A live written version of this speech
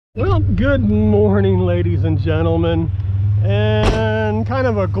Well, good morning, ladies and gentlemen, and kind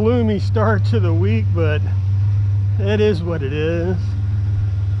of a gloomy start to the week, but it is what it is.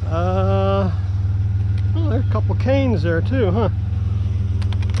 Well, there's a couple canes there too, huh?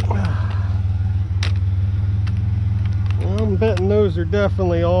 Well, I'm betting those are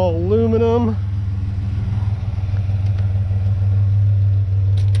definitely all aluminum.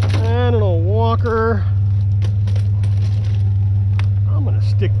 And an old walker. I'm gonna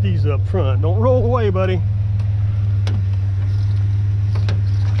stick these up front. Don't roll away, buddy.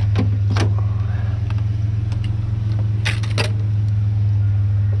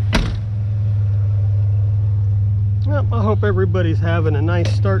 Yep, I hope everybody's having a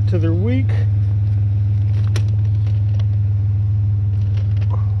nice start to their week.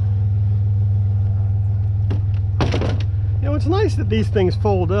 You know, it's nice that these things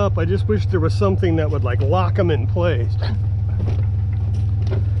fold up. I just wish there was something that would like lock them in place.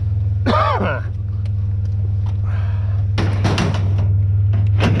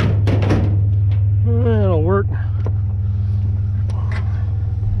 That'll work.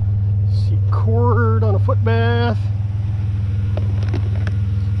 See, cord on a foot bath.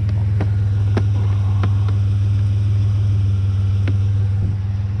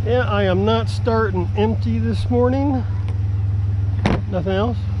 Yeah, I am not starting empty this morning. Nothing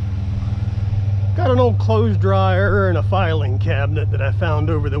else. Got an old clothes dryer and a filing cabinet that I found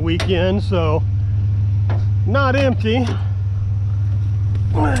over the weekend, so not empty.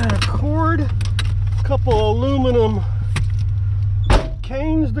 Cord, a couple aluminum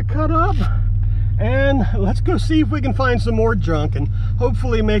canes to cut up, and let's go see if we can find some more junk and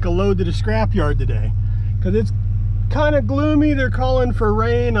hopefully make a load to the scrapyard today, because it's kind of gloomy. They're calling for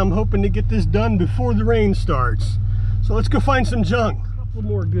rain. I'm hoping to get this done before the rain starts. So let's go find some junk. A couple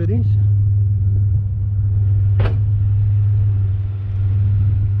more goodies.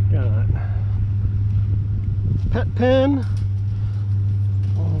 Got pet pen,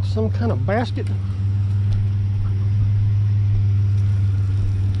 some kind of basket.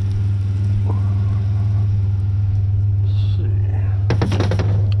 Let's see.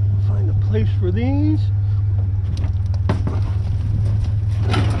 Find a place for these.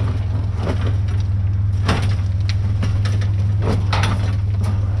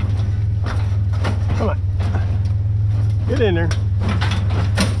 Come on, get in there.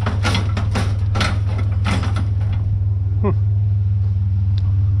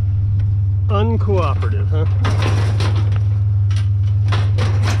 Uncooperative, huh?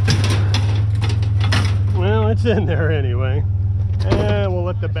 Well, it's in there anyway. And we'll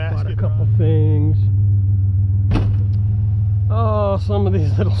let the basket. A couple things. Oh, some of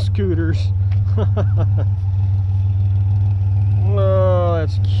these little scooters. Oh,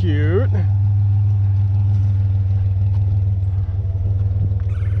 that's cute.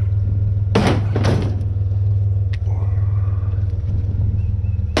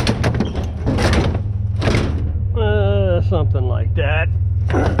 Something like that.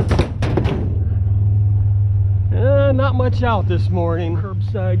 Not much out this morning.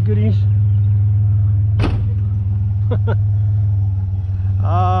 Curbside goodies.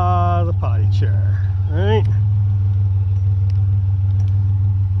 The potty chair, right?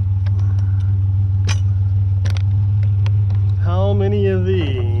 How many of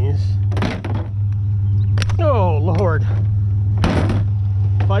these? Oh, Lord.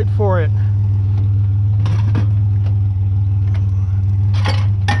 Fight for it.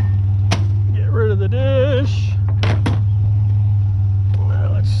 Rid of the dish.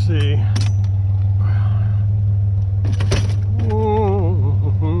 Well, let's see.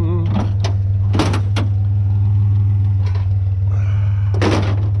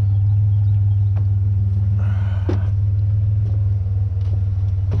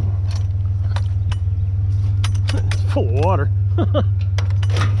 It's full of water.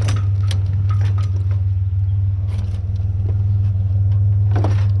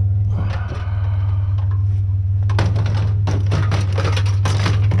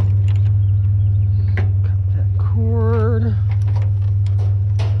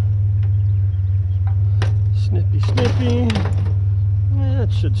 Snippy. That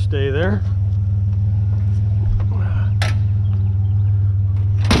should stay there.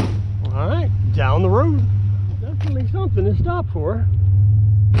 Alright, down the road. Definitely something to stop for.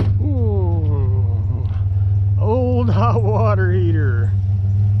 Ooh, old hot water heater.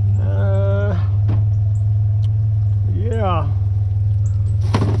 Yeah.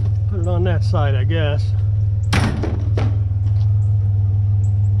 Put it on that side, I guess.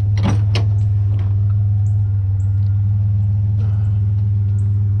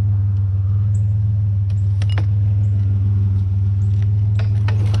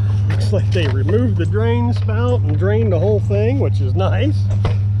 Looks like they removed the drain spout and drained the whole thing, which is nice.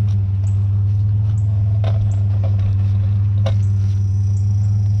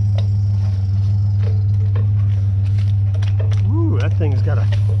 Ooh, that thing's got a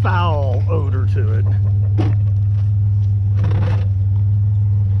foul odor to it.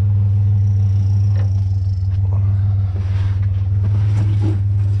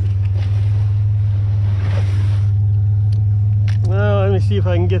 Well, let me see if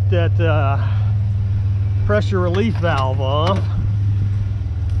I can get that pressure relief valve off.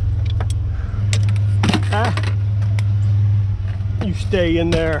 Ah, you stay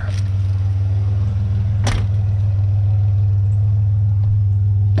in there.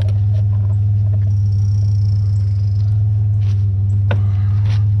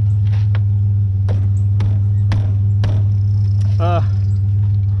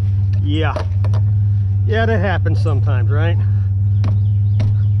 Yeah, that happens sometimes, right?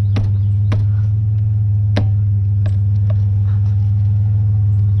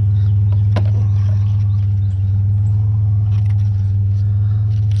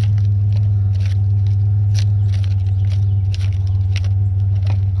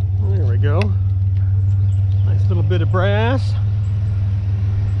 There we go. Nice little bit of brass.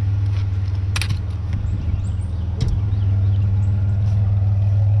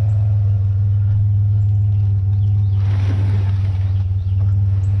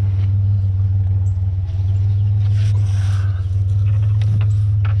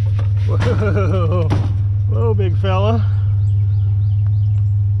 Whoa, whoa, big fella.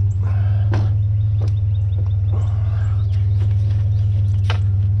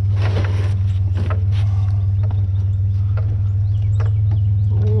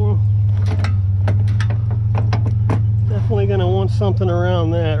 Definitely gonna want something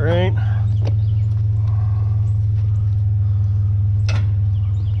around that, right?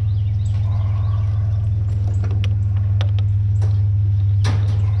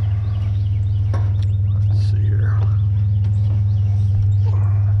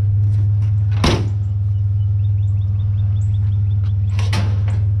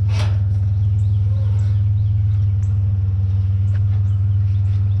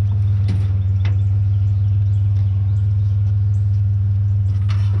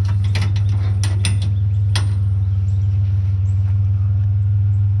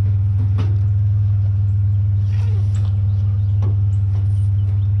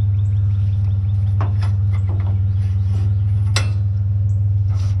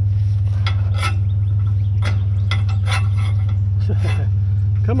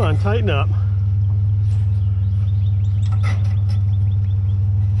 Come on, tighten up.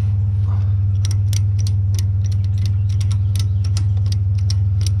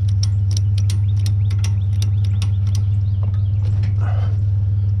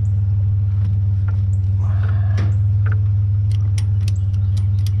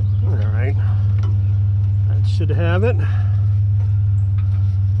 All right, that should have it.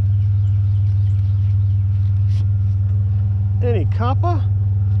 Any copper?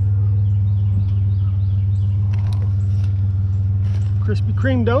 Krispy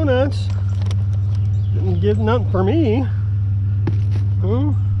Kreme donuts. Didn't give nothing for me.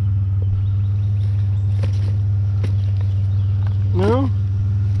 Hmm? No?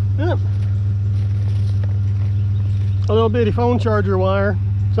 Yep. A little bitty phone charger wire.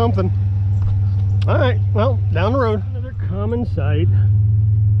 Something. Alright, well, down the road. Another common sight.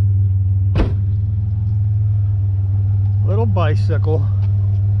 Little bicycle.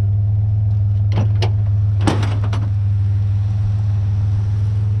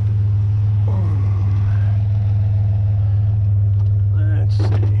 Let's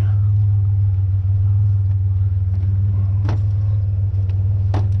see.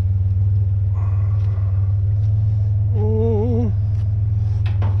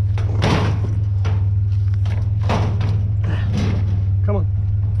 Come on.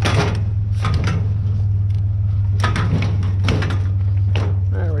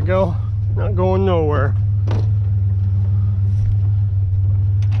 There we go. Not going nowhere.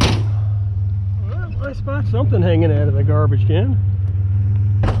 Well, I spot something hanging out of the garbage can.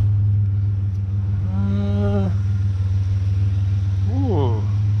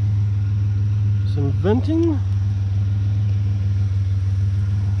 Some venting.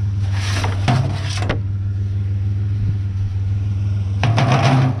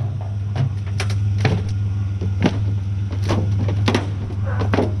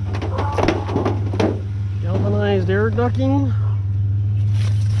 Galvanized air ducting.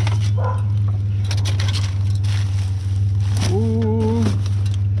 Ooh,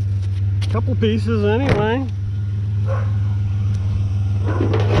 couple pieces anyway.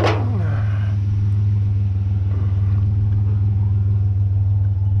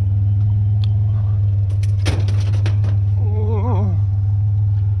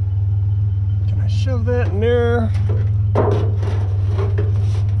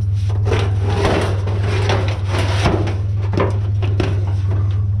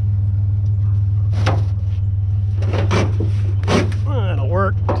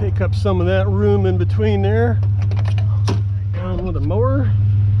 up some of that room in between there. Down with a mower.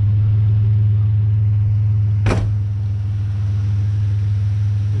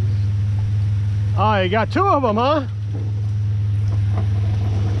 Oh, you got two of them, huh?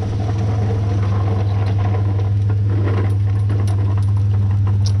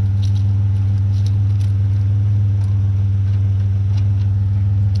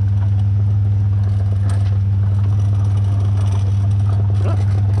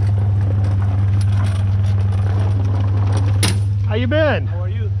 How you been? How are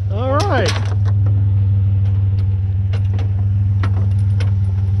you? All right.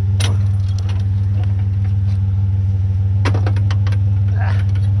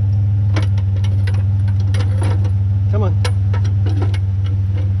 Come on.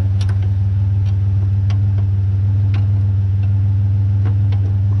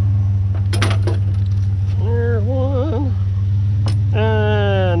 There's one.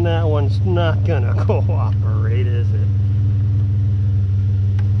 And that one's not gonna cooperate, is it?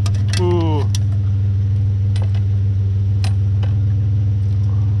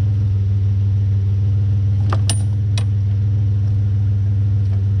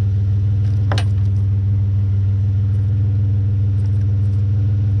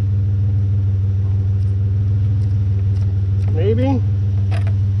 Maybe.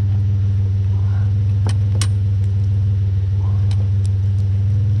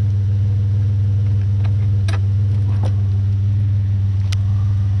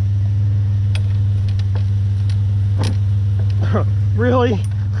 Really?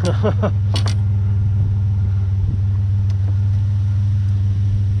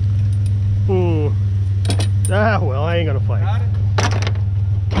 Ah, well, I ain't gonna fight.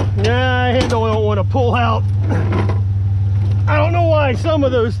 Nah, I don't want to pull out. I don't know why some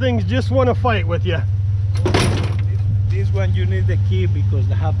of those things just want to fight with you. This one you need the key because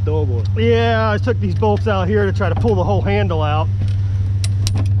they have double. Yeah, I took these bolts out here to try to pull the whole handle out.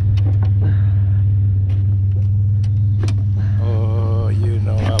 Oh, you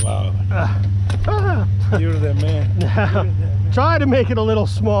know about. You're the man. You're the man. Try to make it a little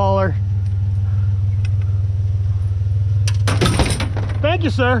smaller. Thank you,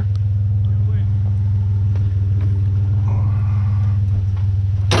 sir.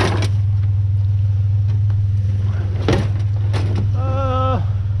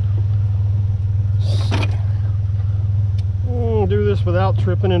 Do this without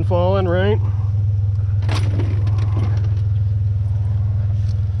tripping and falling, right?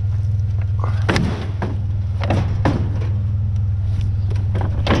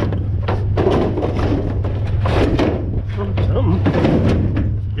 Something.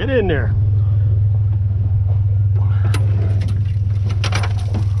 Get in there.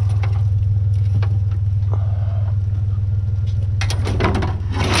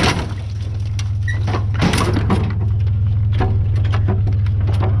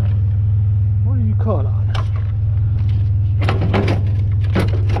 Caught on.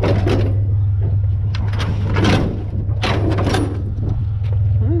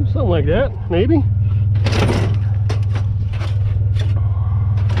 Something like that, maybe.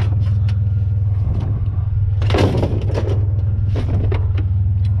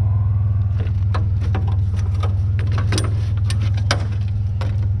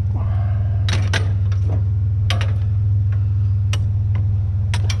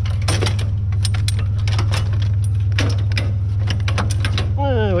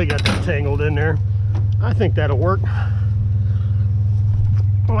 We got that tangled in there. I think that'll work.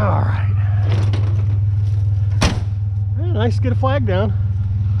 All right. Well, nice to get a flag down.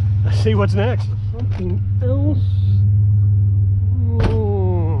 Let's see what's next. Something else.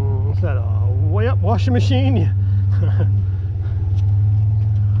 Is that a way up washing machine?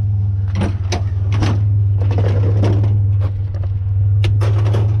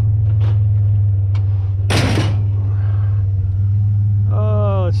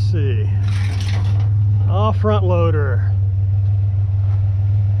 Let's see. Front loader.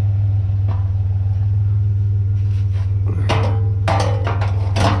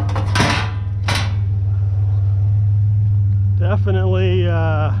 Definitely,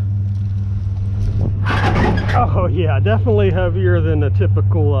 oh yeah, definitely heavier than the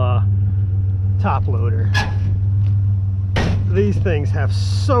typical top loader. These things have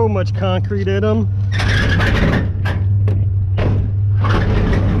so much concrete in them.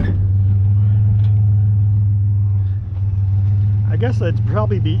 I guess it'd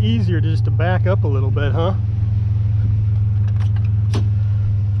probably be easier just to back up a little bit, huh?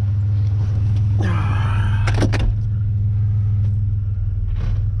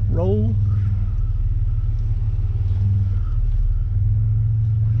 Roll.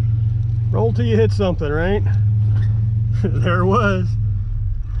 till you hit something, right? There it was.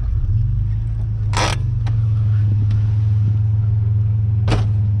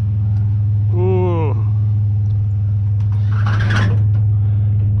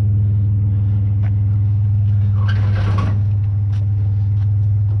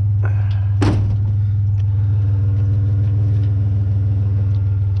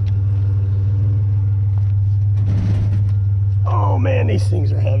 Oh man, these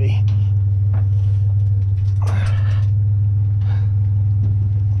things are heavy.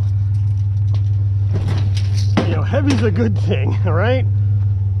 You know, heavy's a good thing, all right?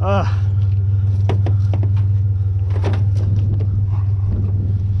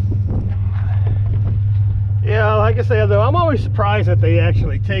 Yeah, like I said, though, I'm always surprised that they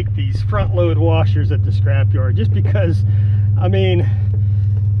actually take these front load washers at the scrapyard, just because, I mean,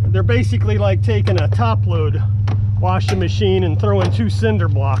 they're basically like taking a top load washing machine and throwing 2 cinder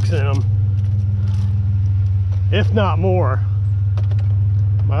blocks in them, if not more.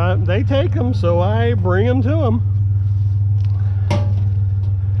 They take them, so I bring them to them.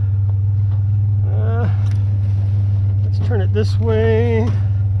 Let's turn it this way.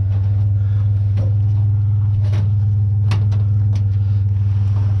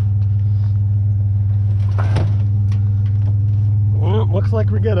 Well, looks like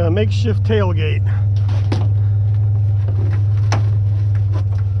we got a makeshift tailgate.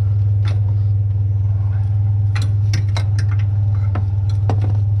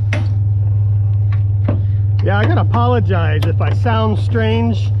 Yeah, I gotta apologize if I sound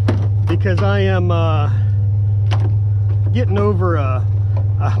strange, because I am getting over a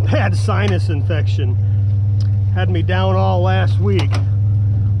bad sinus infection. Had me down all last week.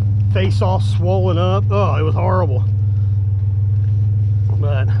 Face all swollen up. Oh, it was horrible.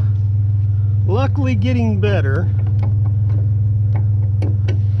 But luckily getting better.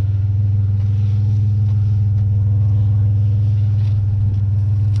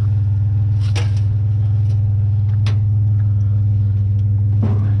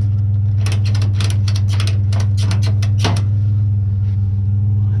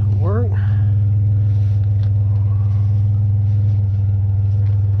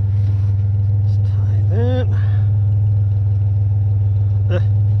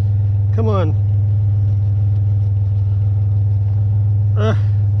 Come on.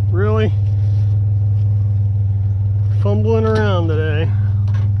 Really? Fumbling around today.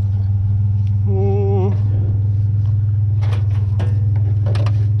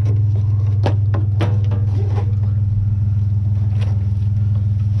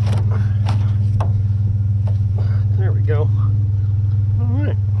 There we go. All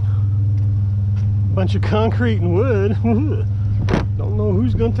right. Bunch of concrete and wood. Don't know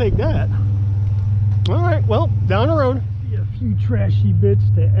who's gonna take that. All right, well, down the road. A few trashy bits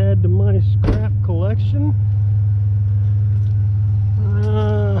to add to my scrap collection.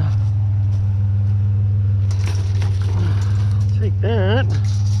 Take that.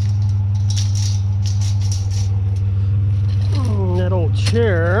 That old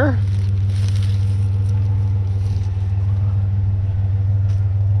chair.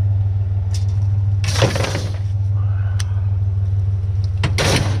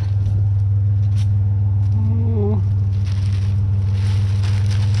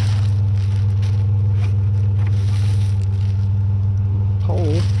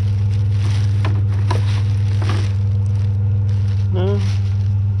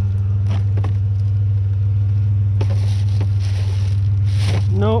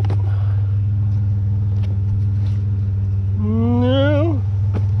 Nope. No.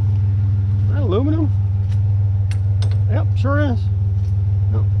 Is that aluminum? Yep, sure is.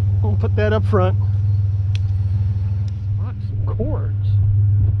 Nope. I'll put that up front. Lots of cords.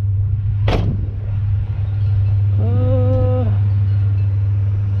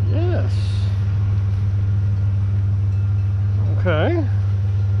 Yes. Okay.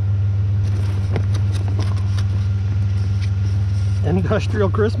 Industrial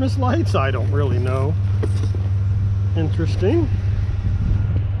Christmas lights? I don't really know. Interesting.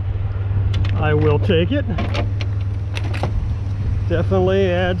 I will take it.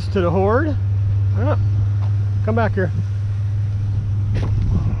 Definitely adds to the hoard. Ah, come back here.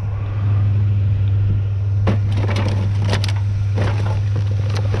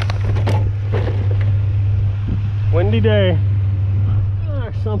 Windy day.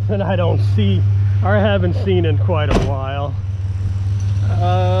 Something I don't see or haven't seen in quite a while.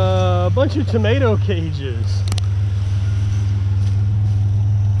 A bunch of tomato cages.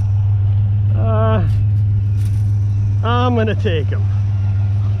 I'm gonna take them.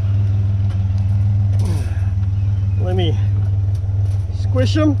 Let me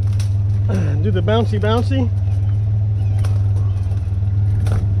squish them. Do the bouncy bouncy.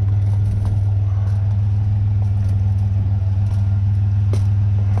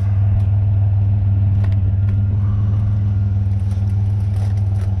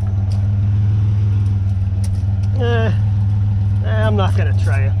 I'm not gonna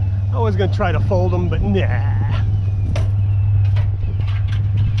try it. I was gonna try to fold them, but nah.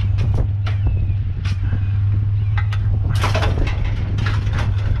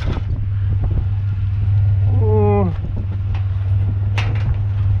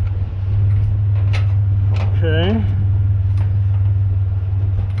 Okay.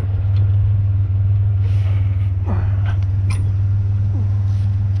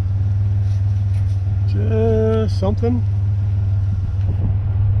 Just something.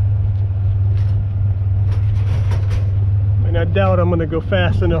 I mean, I doubt I'm gonna go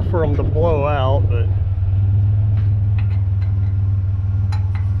fast enough for them to blow out, but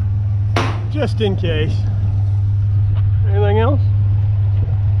just in case. Anything else?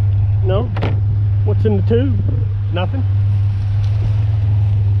 No? What's in the tube? Nothing?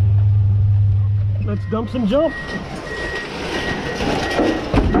 Let's dump some jump.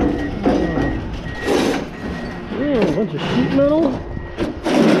 A bunch of sheet metal.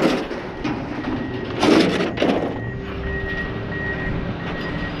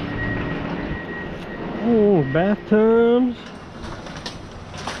 Oh, bathtubs.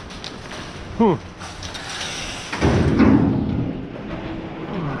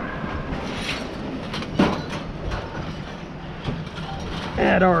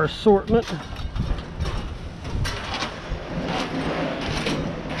 Add our assortment.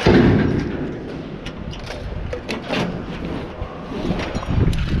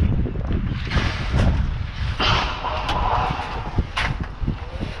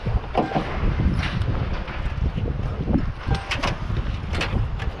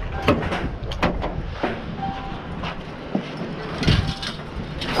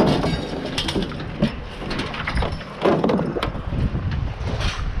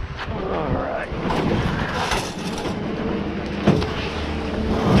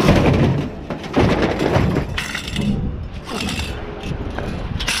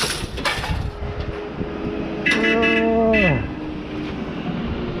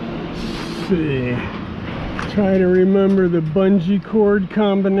 See, try to remember the bungee cord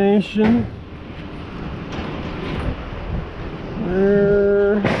combination.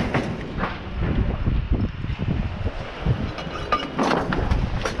 There.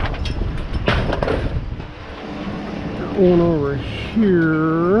 Got one over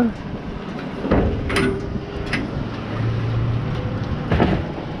here.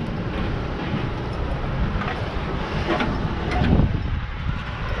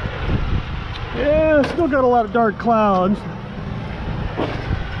 Yeah, still got a lot of dark clouds,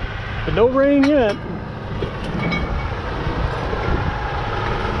 but no rain yet.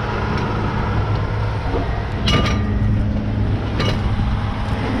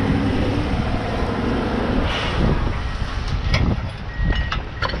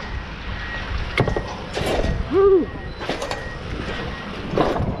 Woo.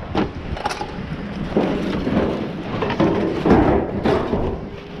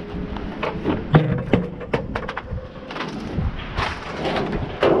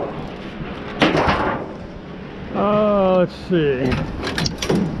 Let's see.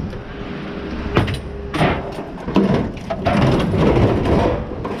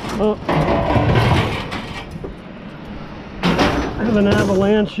 Oh, I have an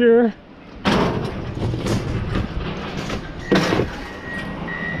avalanche here.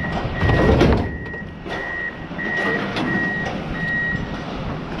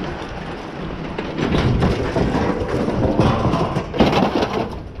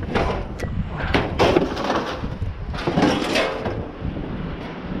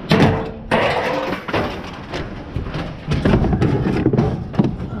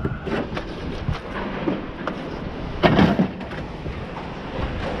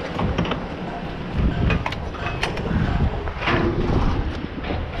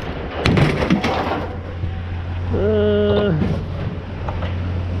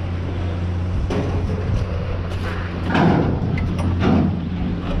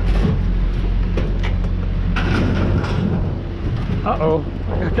 Uh-oh,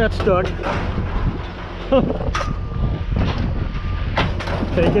 I got that stuck.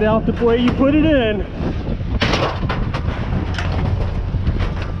 Take it out the way you put it in.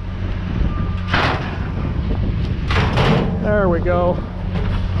 There we go.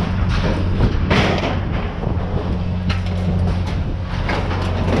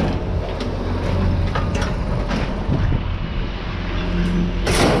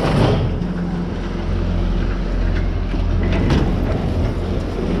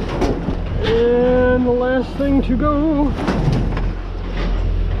 And the last thing to go.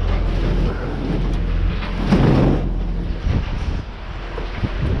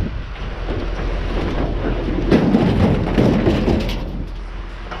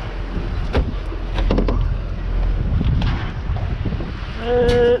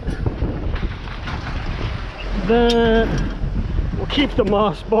 That will keep the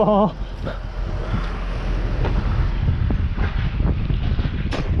moss ball.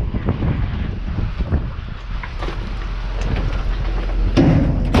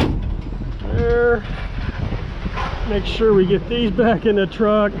 There. Make sure we get these back in the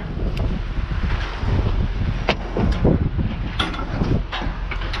truck.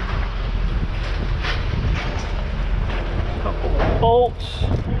 Couple of bolts.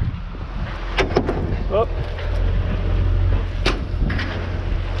 Up.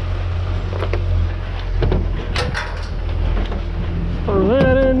 Throw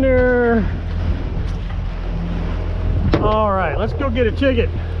that in there. All right, let's go get a ticket.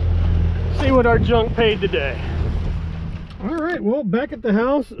 See what our junk paid today. All right, well, back at the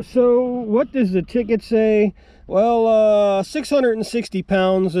house. So what does the ticket say? Well, 660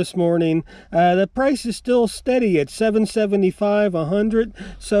 pounds this morning. The price is still steady at $7.75 a hundred.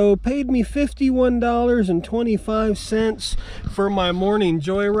 So paid me $51.25 for my morning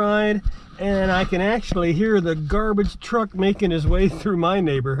joyride. And I can actually hear the garbage truck making his way through my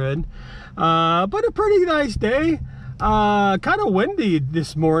neighborhood. But a pretty nice day. Kind of windy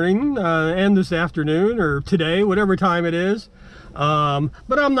this morning and this afternoon, or today, whatever time it is.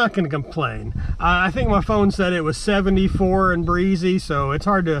 But I'm not going to complain. I think my phone said it was 74 and breezy, so it's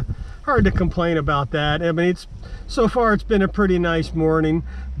hard to complain about that. I mean, so far it's been a pretty nice morning.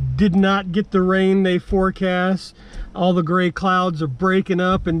 Did not get the rain they forecast. All the gray clouds are breaking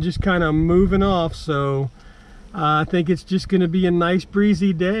up and just kind of moving off, so I think it's just going to be a nice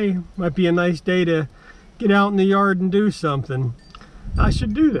breezy day. Might be a nice day to get out in the yard and do something. I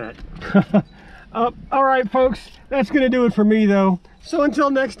should do that. All right, folks, that's going to do it for me, though. So until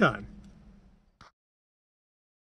next time.